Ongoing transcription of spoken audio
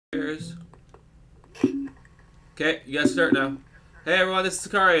Cheers. Okay, you guys start now. Hey everyone, this is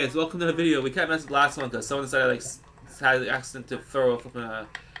Sakarius. Welcome to the video. We can't mess with the last one because someone decided had the accident to throw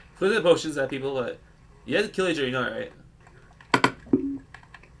flipping potions at people, but you have to kill each other, you know it, right?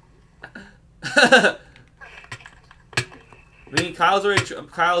 I mean, Kyle's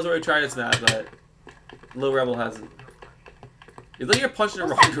already tried this map, but Little Rebel hasn't. It's like you're punching in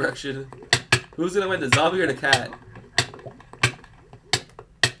the wrong direction. Who's gonna win, the zombie or the cat?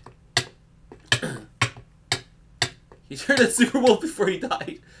 He turned a Super Wolf before he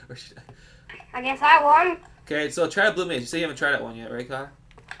died. Or she died. I guess I won. Okay, so try a blue maze. You say you haven't tried that one yet, right, Kyle?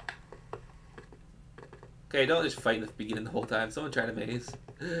 Okay, don't just fight in the beginning the whole time. Someone tried a maze.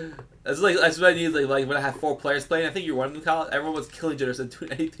 That's what I need. Like when I have 4 players playing. I think you're one of them, Kyle. Everyone was killing each other, so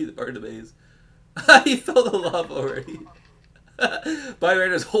doing anything to part of the maze. He fell to lava already. By the way,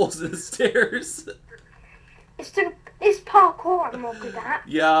 there's holes in the stairs. It's parkour I'm more good at.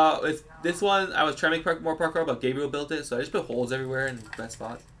 Yeah, this one I was trying to make more parkour, but Gabriel built it, so I just put holes everywhere in the best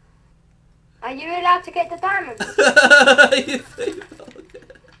spots. Are you allowed to get the diamonds?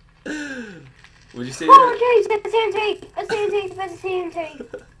 Would you say oh jeez, it's TNT! It's TNT! It's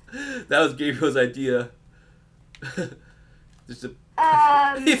TNT! That was Gabriel's idea. Just a...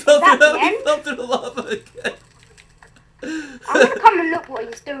 he fell through the lava again. I'm gonna come and look what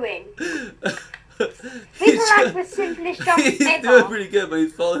he's doing. He's like the simplest jump he's ever. doing pretty good, but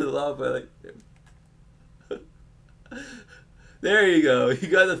he's falling in the lava. Like, there you go. You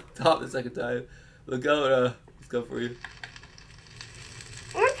got the top the second time. Look out! He's coming for you.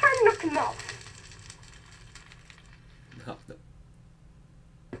 I'm gonna try and knock him off. No.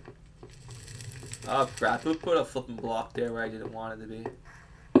 Oh crap! Who put a flipping block there where I didn't want it to be?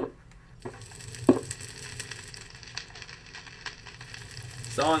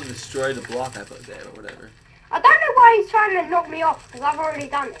 Someone destroyed the block I put there, or whatever. I don't know why he's trying to knock me off, because I've already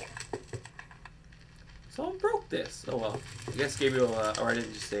done it. Someone broke this. Oh well. I guess Gabriel, or I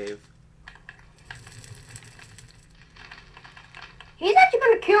didn't just save. He's actually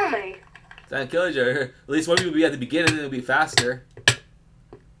gonna kill me. Don't kill each other. At least one of you will be at the beginning and it'll be faster.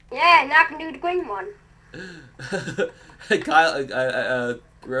 Yeah, now I can do the green one. Kyle,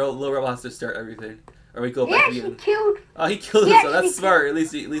 Little Rebel has to start everything. Or we go back to the beginning. Killed. Oh, he killed himself. That's smart. At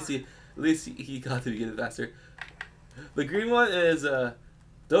least he got to the beginning faster. The green one is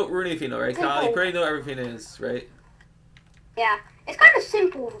don't ruin anything, though, right, simple. Kyle? You probably know everything is, right? Yeah, it's kind of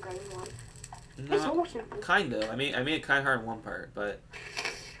simple, the green one. No, it's all simple. Kind of. I made it kind of hard in one part, but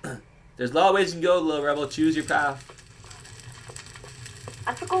there's a lot of ways you can go, Little Rebel. Choose your path.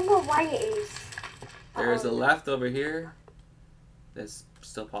 I forgot what way it is. There's a left over here. That's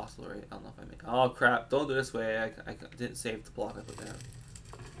still possible, right? I don't know if I make. Oh crap! Don't do this way. I didn't save the block I put down.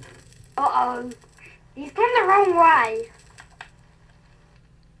 Uh-oh. He's going the wrong way.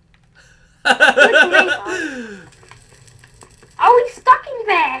 Oh, he's stuck in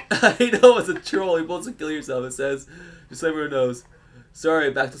there. I know it's a troll. He wants to kill yourself. It says, just so everyone knows. Sorry,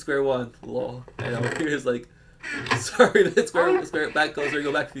 back to square one. Lol. I know. Here's like, sorry, square back goes or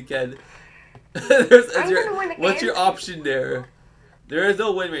go back if you can. What's your option there? There is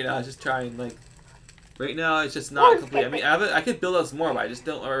no win right now. I was just trying. Like, right now it's just not complete. I mean, I could build us more, but I just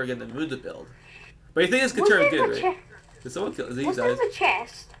don't ever get in the mood to build. But you think this could turn good, right? Did someone kill these guys? What's in the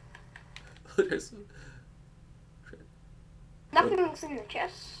chest? There's... Nothing's in the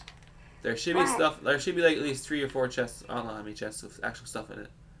chest. There should be stuff. There should be like at least 3 or 4 chests. I don't know how many chests with actual stuff in it.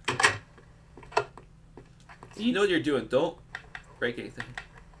 You know what you're doing. Don't break anything.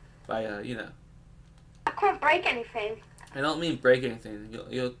 By you know. I can't break anything. I don't mean break anything.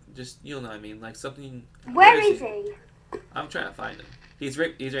 You'll know what I mean. Like something. Where is he? I'm trying to find him. He's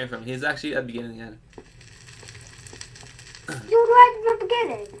right in front of me. He's actually at the beginning again. You're right at the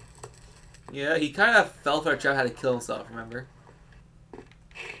beginning. Yeah, he kind of fell for a trap. Had to kill himself. Remember?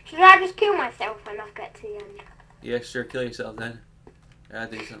 Should I just kill myself when I get to the end? Yeah, sure. Kill yourself then. I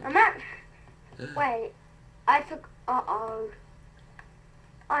do something. I'm at. Wait, I forgot. Uh-oh.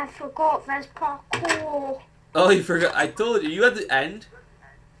 I forgot there's parkour. Oh, you forgot. I told you. You had the end.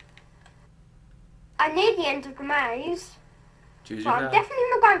 I need the end of the maze. Choose your I'm path. definitely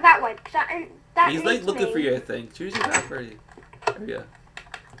not going that way because that He's like looking for you, I think. Choose your path already. There we go.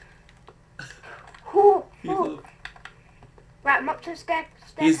 Right, I'm up to the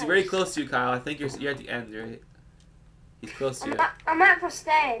staircase. He's very close to you, Kyle. I think you're at the end, right? He's close to you. I'm at the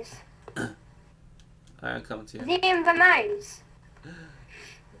stairs. I'm coming to you. Is he in the maze?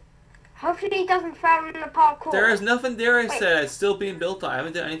 Hopefully he doesn't fall in the parkour. There is nothing there, I said. It's still being built on. I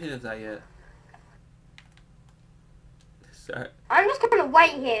haven't done anything with that yet. Sorry. I'm just going to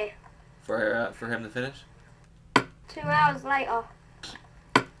wait here. For him to finish? 2 hours later.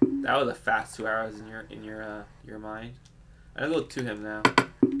 That was a fast 2 hours in your mind. I'm gonna go to him now.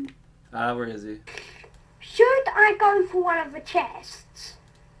 Where is he? Should I go for one of the chests?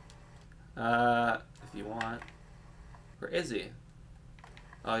 If you want. Where is he?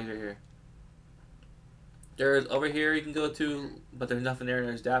 Oh, you're here. There's over here you can go to, but there's nothing there.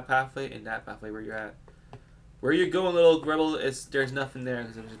 There's that pathway and that pathway where you're at. Where you're going, little rebel, there's nothing there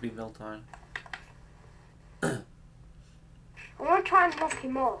because it was just being built on. I want to try and knock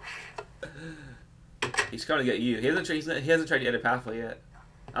him off. He's trying to get you. He hasn't tried the other pathway yet.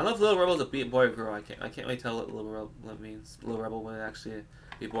 I don't know if little rebel's a boy or girl. I can't really tell what little means. Little rebel when it actually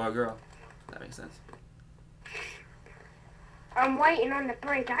be boy or girl. That makes sense. I'm waiting on the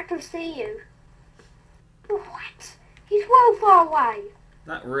bridge. I can see you. What? He's well far away.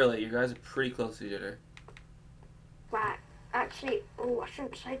 Not really. You guys are pretty close to each other. Right. Actually, I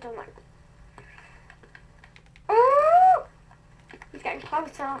shouldn't say that. Like, oh, he's getting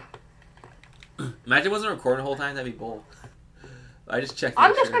closer. Imagine it wasn't recording the whole time. That'd be bull. I just checked.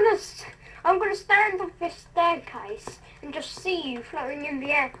 I'm gonna stand on this staircase and just see you floating in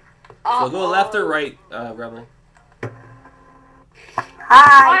the air. So go left or right, rebel.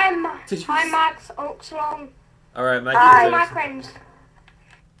 Hi. Hi, Max Oxlong. All right, Mike. Hi, my friends.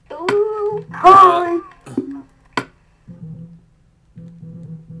 Ooh. Hi.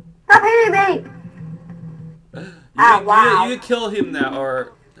 Stop hitting me! Wow. You can kill him now,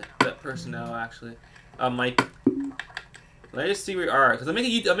 or that person now, actually. Mike. Let me just see where you are, because I'm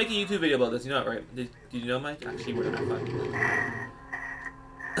making a YouTube video about this. You know it, right? Did you know, Mike? Actually, we're gonna find.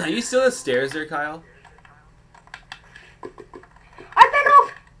 Are you still on the stairs there, Kyle? I fell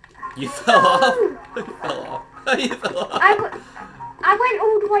off. You fell off. You fell off. You fell off. I went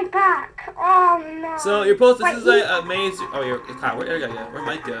all the way back. Oh no. So you're supposed. This is like a maze. Oh, you're Kyle. Where'd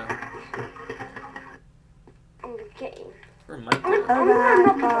Mike go? I'm kidding. Where'd Mike Oh go?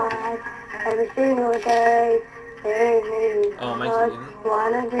 my god. Every single day. Oh, Mike's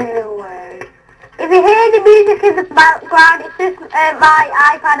Wanna do work. If you hear the music in the background, it's just my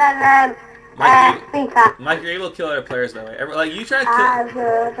iPad and speaker. Mike, you're able to kill other players by the way. Like you try to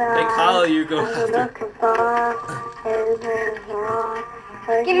kill. They call you go after.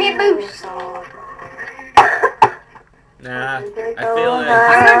 Give me a boost. Nah, I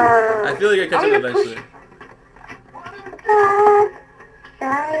feel like you're catching up eventually.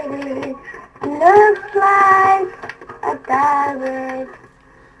 Looks like a diamond.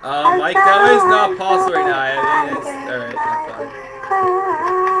 Mike, that was not possible right now. I mean, it's alright, that's fine.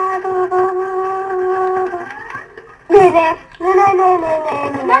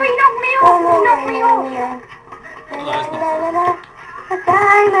 Mommy, knock me off! Knock me off! Oh, that's not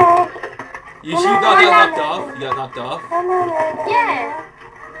fun. You got knocked off? You got knocked off? Yeah.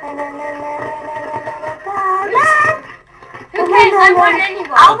 Who cares? I won anyway.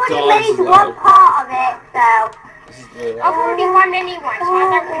 I've already made one part of it, so. This is really I've loud. already won anyway, so I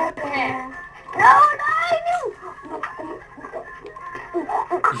don't really care.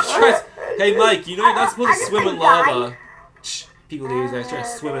 Hey Mike, you know you're not supposed to swim in lava. Shh, people do these guys try to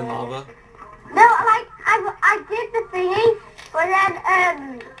swim in lava. No, like, I did the thingy, but then,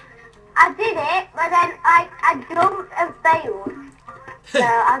 I did it, but then I jumped and failed. So,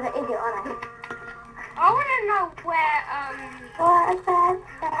 I was an idiot, wasn't I want to know where, I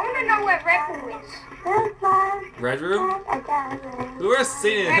want to know where Rebel is. Red room? Who are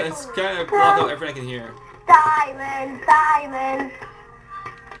singing? It's kind of block out everything I can hear. Diamond, diamond.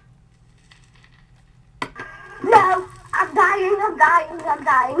 No, I'm dying, I'm dying, I'm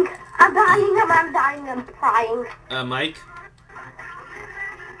dying. I'm dying, I'm dying, I'm crying. Mike?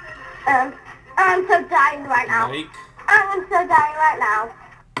 I'm so dying right now. Mike? I'm so dying right now.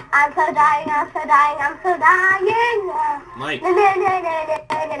 I'm so dying, I'm so dying, I'm so dying. Mike?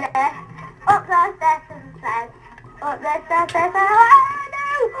 Up the stairs to the stairs. Up the stairs, stairs,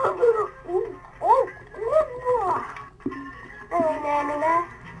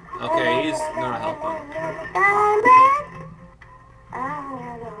 Okay, he's not helping.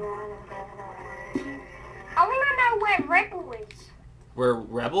 I want to know where Rebel is. Where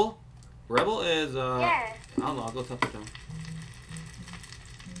Rebel? Rebel is, Yeah. I don't know, I'll go touch with him.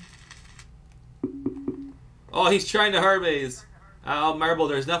 Oh, he's trying to hurt me. Marble,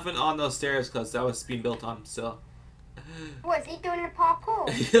 there's nothing on those stairs because that was being built on still. What, is he doing the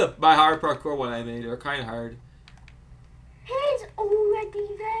parkour? My hard parkour one I made, they're kind of hard. He's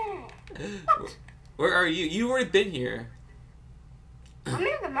already there. What? Where are you? You've already been here. I'm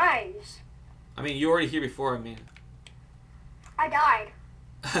in the maze. I mean, you were already here before, I mean. I died.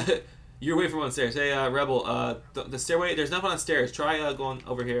 You're away from one stairs. Hey, Rebel, the stairway, there's nothing on stairs. Try going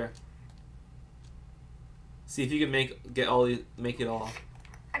over here. See if you can make it all.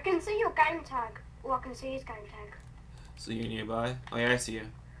 I can see your game tag. Or I can see his game tag. So you're nearby? Oh yeah, I see you.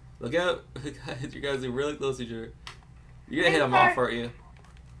 Look out! You guys are really close to each other. You're gonna hit him off, aren't you?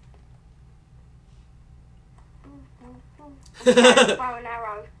 Bow and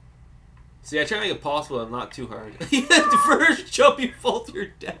arrow. See, I try to make it possible and not too hard. The first jump, you fall to your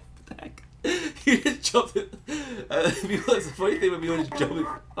death. You just jumped it. Because the funny thing would be when just jumping.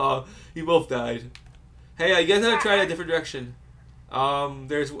 Oh, you both died. Hey, you guys have to try a different direction.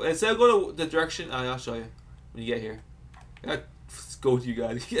 There's instead of going to the direction, I'll show you when you get here. I gotta go to you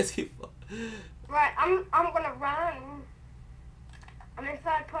guys. You guys keep. Right, I'm gonna run. I'm in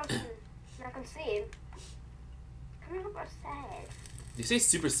third person, and I can see him. Come on, what I said. Did you say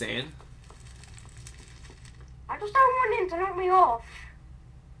Super Saiyan? I just don't want him to knock me off.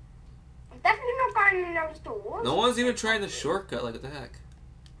 I'm definitely not going in those doors. No one's even trying the shortcut. Like what the heck?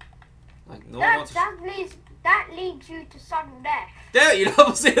 Like no one wants. That leads you to sudden death. Yeah, you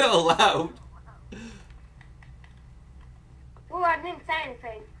don't say that out loud. Well, I didn't say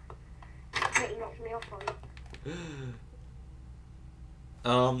anything. But he knocked me off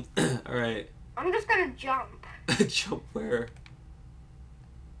on. Alright. I'm just gonna jump. Jump where?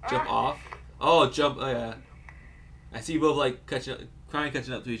 Jump off? Oh, jump. Oh, yeah. I see you both like catching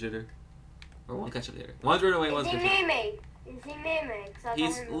up to each other. Or one catching up to the other. One's running away, one's Is he catching up. near me? Is he near me?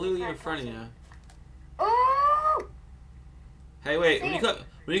 He's literally in front of you. Oh! Hey, wait. When you come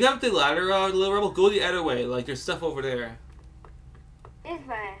up the ladder, little rebel, go the other way. Like, there's stuff over there. Is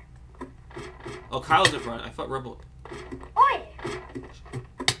there? Oh, Kyle's in front. I thought rebel. Oi!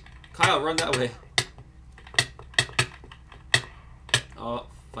 Kyle, run that way. Oh,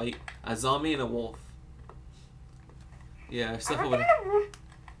 fight. A zombie and a wolf. Yeah, there's stuff over there.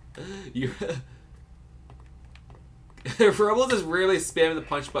 You. Rebel just really spamming the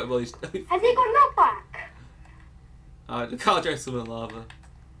punch button while he's. Has he got knockback? Kyle tries to swim in lava.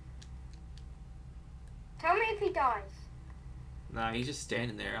 Tell me if he dies. Nah, he's just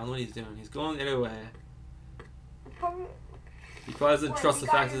standing there. I don't know what he's doing. He's going the other way. Probably, He probably doesn't trust the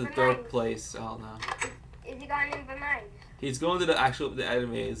fact it's a dark maze? place. I don't know. Is he going in the maze? He's going to the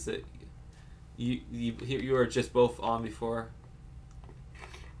enemies that you were just both on before.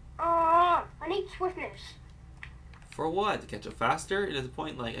 Oh, I need swiftness. For what? To catch up faster? At the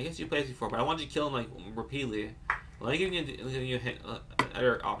point, like, I guess you played this before, but I wanted you to kill him, like, repeatedly. Let me give you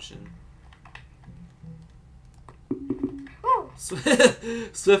another option.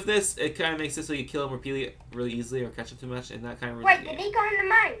 Swiftness, it kind of makes it so you kill him repeatedly really easily or catch up too much, and that kind of... Wait, did he go in the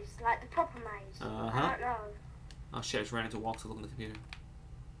maze? Like the proper maze? Uh-huh. I don't know. Oh shit, I just ran into walks to look on the computer.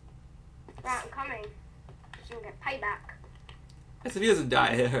 Right, I'm coming. Just gonna get payback. That's if he doesn't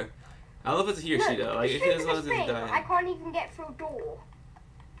die here. I don't know if it's a he or she though. Like, if he doesn't I die. can't even get through a door.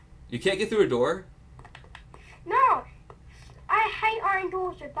 You can't get through a door? No! I hate iron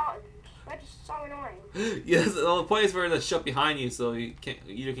doors with buttons. They're just so annoying. Yes, well, the point is for it to shut behind you so you can't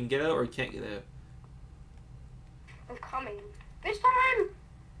either can get out or you can't get out. I'm coming. This time!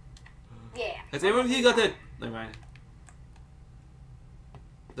 Yeah. Has anyone of you got that? Never mind.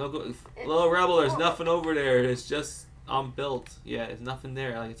 Don't go. Little rebel, there's nothing over there. It's just unbuilt. Yeah, there's nothing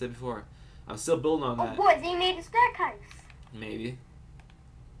there, like I said before. I'm still building on that. Oh, what? Is he near the staircase? Maybe.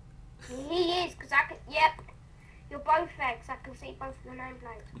 He is, because I can. Yep. You're both there, because I can see both of the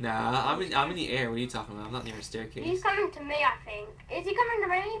nameplates. Nah, I'm in the air. What are you talking about? I'm not near a staircase. He's coming to me, I think. Is he coming to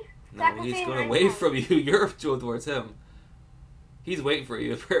me? No, he's going away from you. You're going towards him. He's waiting for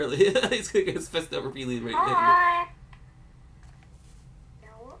you, apparently. He's going to get his fist up repeatedly right at Hi. you.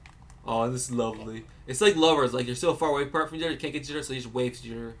 Oh, this is lovely. It's like lovers. Like, you're so far away apart from each other, you can't get each other, so you just wave to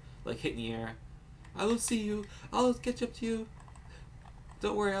each other, like, hit in the air. I will see you. I'll catch up to you.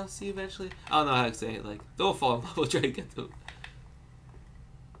 Don't worry, I'll see you eventually. I don't know how to say it. Like, don't fall in love. We'll try to get to him.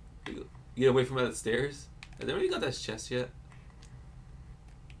 You get away from the stairs? Has anybody got that chest yet?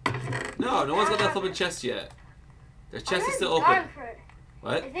 No, no one's got that flipping chest yet. Their chest is still open.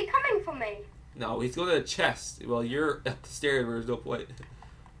 What? Is he coming for me? No, he's going to the chest. Well, you're up the stairs where there's no point.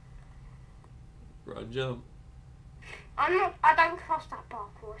 Run, jump. I don't trust that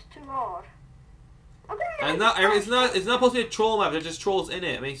parkour. It's too hard. It's not supposed to be a troll map. There's just trolls in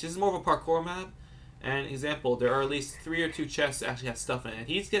it. I mean, this is more of a parkour map. And example, there are at least 3 or 2 chests that actually have stuff in it. And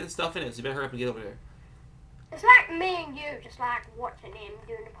he's getting stuff in it, so you better hurry up and get over there. It's like me and you, just like watching him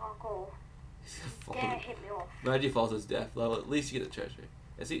doing the parkour. Yeah, hit me off. Imagine he falls to his death. Well, at least you get the treasure.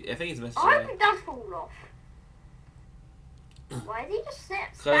 I think he's messaging I hope it does fall off. Why is he just sitting?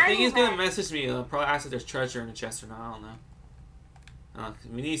 So I think he's gonna message me. Probably ask if there's treasure in the chest or not. I don't know.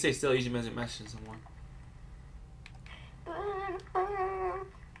 We need to stay still. Usually messaging someone.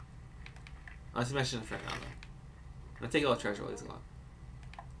 I see messaging a friend. I don't know. I'm gonna take all the treasure while he's alive.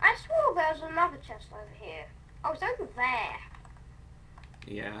 there's another chest over here. Oh, it's over there.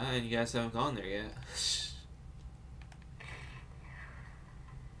 Yeah, and you guys haven't gone there yet.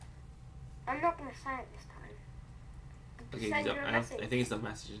 I'm not gonna say it this time. Okay, Send you a I message. think he's done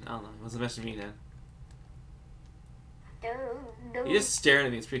messaging. I don't know. What's the message mean then? No. He's just staring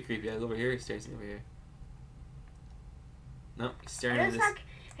at me. It's pretty creepy. I go over here. He stares at me over here. No, he's staring at It's this. like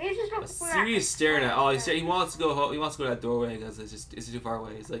he's just I looking see at what he's staring at. Oh, me. he wants to go home. He wants to go to that doorway because it's too far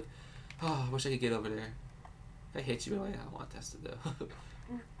away. He's like, oh, I wish I could get over there. I hate you, but I don't want to test it though.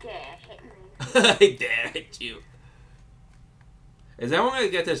 Yeah, hit me. I dare hit you. Is everyone gonna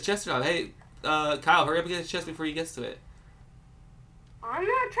get this chest or not? Hey, Kyle, hurry up and get his chest before he gets to it. I'm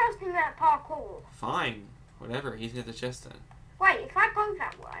not trusting that parkour. Fine, whatever. He's gonna get the chest then. Wait, if I go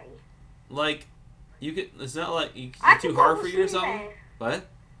that way, Like, you could. It's not like I it's too could hard go for you or through something. there. What?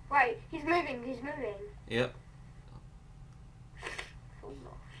 Wait, he's moving. He's moving. Yep. Full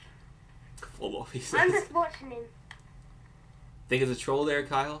off. Full off. He I'm says. just watching him. Think it's a troll there,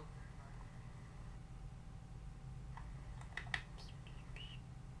 Kyle?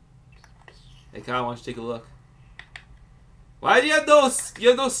 Hey, Kyle, why don't you take a look? Why do you have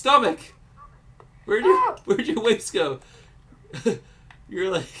no stomach? Where'd your wings go? You're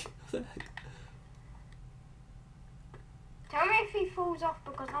like, what the heck? Tell me if he falls off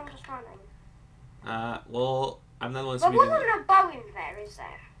because I'm just running. Well, I'm not the one There speaking. wasn't a bow in there, is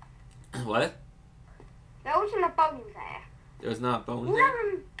there? What? There wasn't a bow in there. There was not a bone All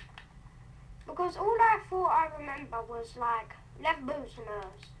there? because all I thought I remember was like left boots and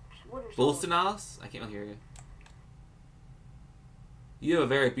a wooden sword. Bolsonalis? I can't hear you. You have a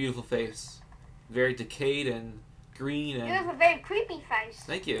very beautiful face. Very decayed and green and... You have a very creepy face.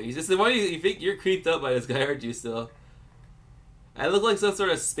 Thank you. He's just the one you think you're creeped up by this guy, aren't you still? I look like some sort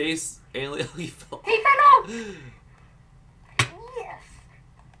of space alien. He fell. He fell off! Yes.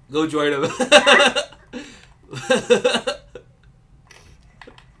 Go join him.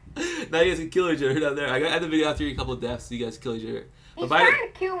 Now you guys can kill each other down there. I had to figure out through a couple of deaths so you guys kill each other. He's But trying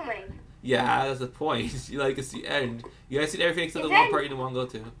to kill me. yeah, that's the point. You like it's the end. You guys seen everything except the Is one that- part you didn't want to go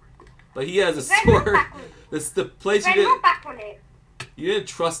to. But he has a Is that not sword. back on- That's the place you They're didn't. not back on it. You didn't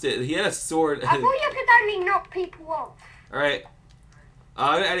trust it. He had a sword. I thought you could only knock people off. Alright.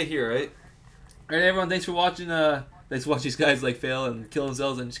 I'm gonna end it here, right? Alright, everyone, thanks for watching. Thanks for watching these guys like fail and kill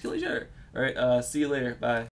themselves and just kill each other. Alright, see you later. Bye.